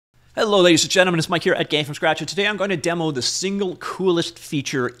Hello ladies and gentlemen, it's Mike here at Gamefromscratch, and today I'm going to demo the single coolest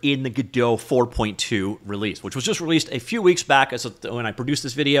feature in the Godot 4.2 release, which was just released a few weeks back when I produced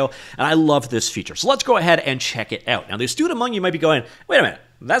this video, and I love this feature. So let's go ahead and check it out. Now the astute among you might be going, wait a minute,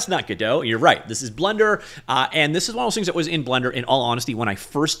 that's not Godot. You're right, this is Blender, and this is one of those things that was in Blender. In all honesty, when I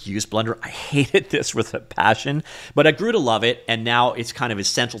first used Blender, I hated this with a passion, but I grew to love it, and now it's kind of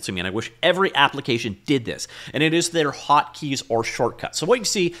essential to me, and I wish every application did this, and it is their hotkeys or shortcuts. So what you can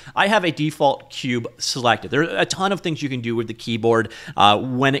see, I have a default cube selected. There are a ton of things you can do with the keyboard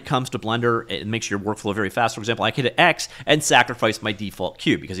when it comes to Blender. It makes your workflow very fast. For example, I could hit X and sacrifice my default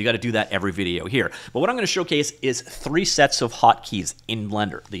cube because you got to do that every video here. But what I'm going to showcase is 3 sets of hotkeys in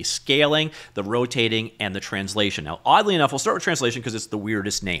Blender: the scaling, the rotating, and the translation. Now, oddly enough, we'll start with translation because it's the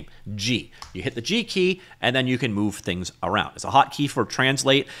weirdest name. G. You hit the G key, and then you can move things around. It's a hotkey for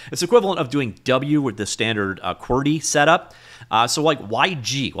translate. It's equivalent of doing W with the standard QWERTY setup. So like, why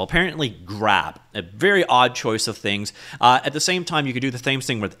G? Well, apparently grab. A very odd choice of things. At the same time, you could do the same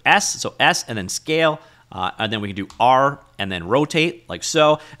thing with S. So S and then scale. And then we can do R and then rotate, like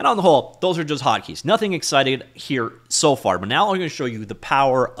so. And on the whole, those are just hotkeys. Nothing exciting here so far, but now I'm going to show you the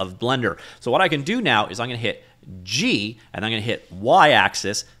power of Blender. So what I can do now is I'm going to hit G, and I'm going to hit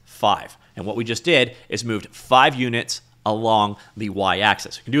Y-axis 5. And what we just did is moved 5 units along the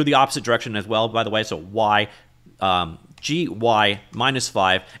Y-axis. You can do the opposite direction as well, by the way. So Y, G, Y,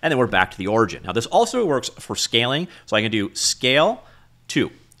 -5, and then we're back to the origin. Now, this also works for scaling. So I can do scale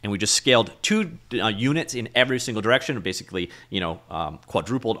 2. And we just scaled 2 units in every single direction, basically,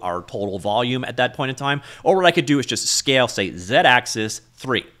 quadrupled our total volume at that point in time. Or what I could do is just scale, say, Z-axis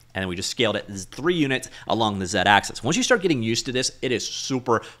 3. And then we just scaled it 3 units along the Z-axis. Once you start getting used to this, it is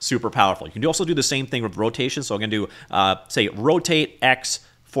super, super powerful. You can also do the same thing with rotation. So I'm going to do, say, rotate X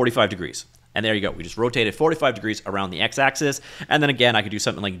 45 degrees. And there you go. We just rotated 45 degrees around the X-axis. And then again, I could do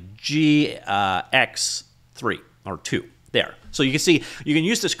something like G, X 3 or 2. There. So you can see, you can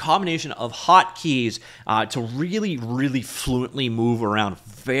use this combination of hotkeys to really, really fluently move around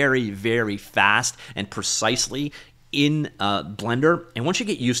very, very fast and precisely in Blender. And once you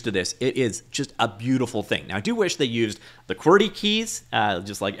get used to this, it is just a beautiful thing. Now, I do wish they used the QWERTY keys,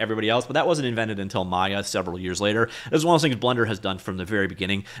 just like everybody else, but that wasn't invented until Maya several years later. This is one of those things Blender has done from the very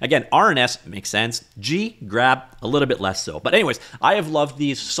beginning. Again, R and S makes sense. G, grab, a little bit less so. But anyways, I have loved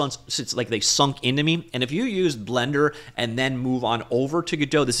these since like they sunk into me. And if you use Blender and then move on over to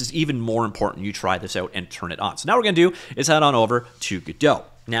Godot, this is even more important. You try this out and turn it on. So now what we're going to do is head on over to Godot.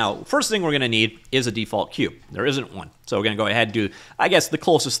 Now, first thing we're going to need is a default cube. There isn't one. So we're going to go ahead and do, I guess, the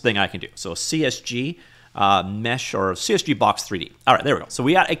closest thing I can do. So CSG mesh or CSG box 3D. All right, there we go. So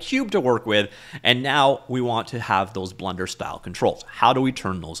we got a cube to work with, and now we want to have those Blender style controls. How do we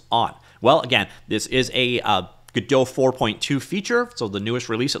turn those on? Well, again, this is a Godot 4.2 feature, so the newest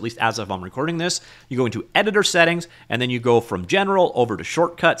release, at least as of I'm recording this. You go into editor settings, and then you go from general over to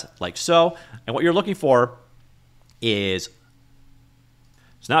shortcuts, like so. And what you're looking for is,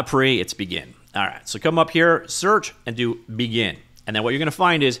 it's not pre, it's begin. All right, so come up here, search, and do begin. And then what you're going to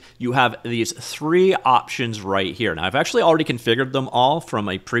find is you have these 3 options right here. Now, I've actually already configured them all from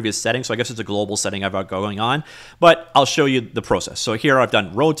a previous setting, so I guess it's a global setting I've got going on. But I'll show you the process. So here I've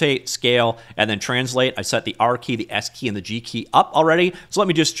done rotate, scale, and then translate. I set the R key, the S key, and the G key up already. So let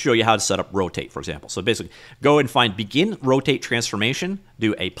me just show you how to set up rotate, for example. So basically, go and find begin rotate transformation,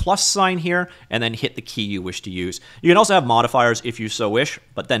 do a plus sign here, and then hit the key you wish to use. You can also have modifiers if you so wish,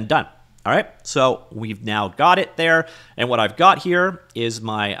 but then done. All right, so we've now got it there, and what I've got here is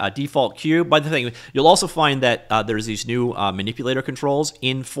my default cube. By the thing, you'll also find that there's these new manipulator controls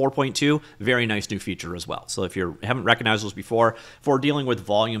in 4.2. Very nice new feature as well. So if you haven't recognized those before, for dealing with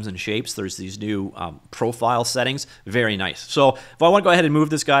volumes and shapes, there's these new profile settings. Very nice. So if I want to go ahead and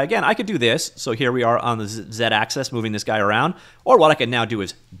move this guy again, I could do this. So here we are on the Z-axis, moving this guy around. Or what I can now do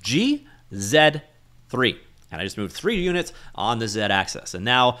is G, Z, 3. And I just moved 3 units on the Z-axis. And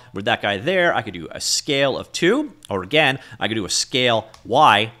now with that guy there, I could do a scale of 2. Or again, I could do a scale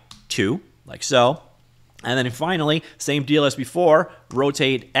Y 2, like so. And then finally, same deal as before,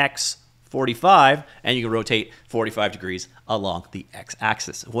 rotate X 45, and you can rotate 45 degrees along the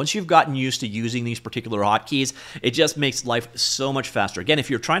X-axis. Once you've gotten used to using these particular hotkeys, it just makes life so much faster. Again, if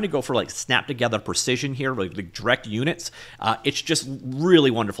you're trying to go for like snap-together precision here, like direct units, it's just really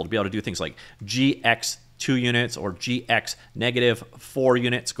wonderful to be able to do things like GX 2 units, or GX negative 4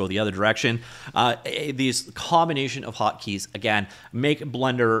 units, go the other direction. These combination of hotkeys, again, make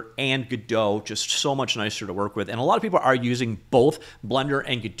Blender and Godot just so much nicer to work with. And a lot of people are using both Blender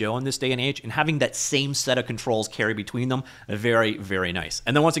and Godot in this day and age, and having that same set of controls carry between them, very, very nice.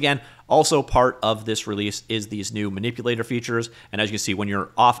 And then once again, also part of this release is these new manipulator features. And as you can see, when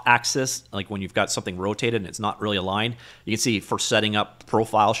you're off axis, like when you've got something rotated and it's not really aligned, you can see for setting up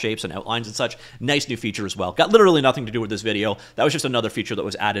profile shapes and outlines and such, nice new feature as well. Got literally nothing to do with this video. That was just another feature that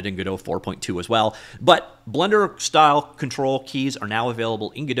was added in Godot 4.2 as well. But Blender style control keys are now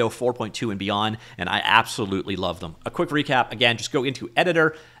available in Godot 4.2 and beyond, and I absolutely love them. A quick recap, again, just go into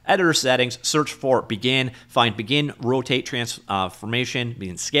Editor settings, search for begin, find begin, rotate transformation,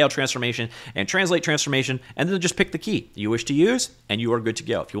 begin scale transformation, and translate transformation, and then just pick the key you wish to use, and you are good to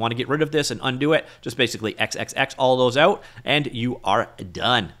go. If you want to get rid of this and undo it, just basically XXX all those out, and you are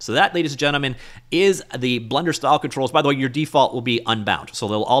done. So that, ladies and gentlemen, is the Blender style controls. By the way, your default will be unbound, so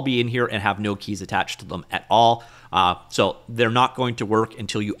they'll all be in here and have no keys attached to them at all. So they're not going to work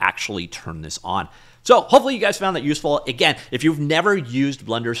until you actually turn this on. So hopefully you guys found that useful. Again, if you've never used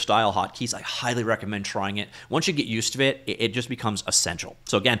Blender style hotkeys, I highly recommend trying it. Once you get used to it, it just becomes essential.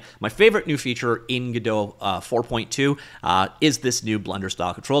 So again, my favorite new feature in Godot 4.2 is this new Blender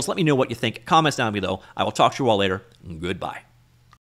style controls. Let me know what you think. Comments down below. I will talk to you all later. Goodbye.